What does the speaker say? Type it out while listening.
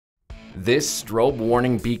This strobe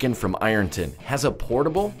warning beacon from Ironton has a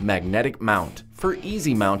portable magnetic mount for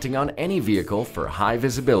easy mounting on any vehicle for high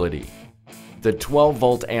visibility. The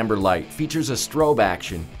 12-volt amber light features a strobe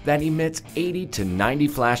action that emits 80 to 90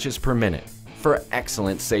 flashes per minute for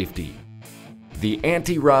excellent safety. The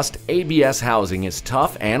anti-rust ABS housing is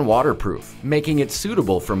tough and waterproof, making it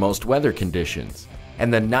suitable for most weather conditions.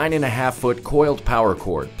 And the 9.5-foot coiled power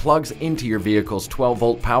cord plugs into your vehicle's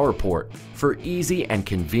 12-volt power port for easy and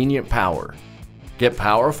convenient power. Get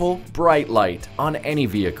powerful, bright light on any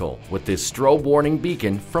vehicle with this strobe warning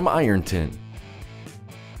beacon from Ironton.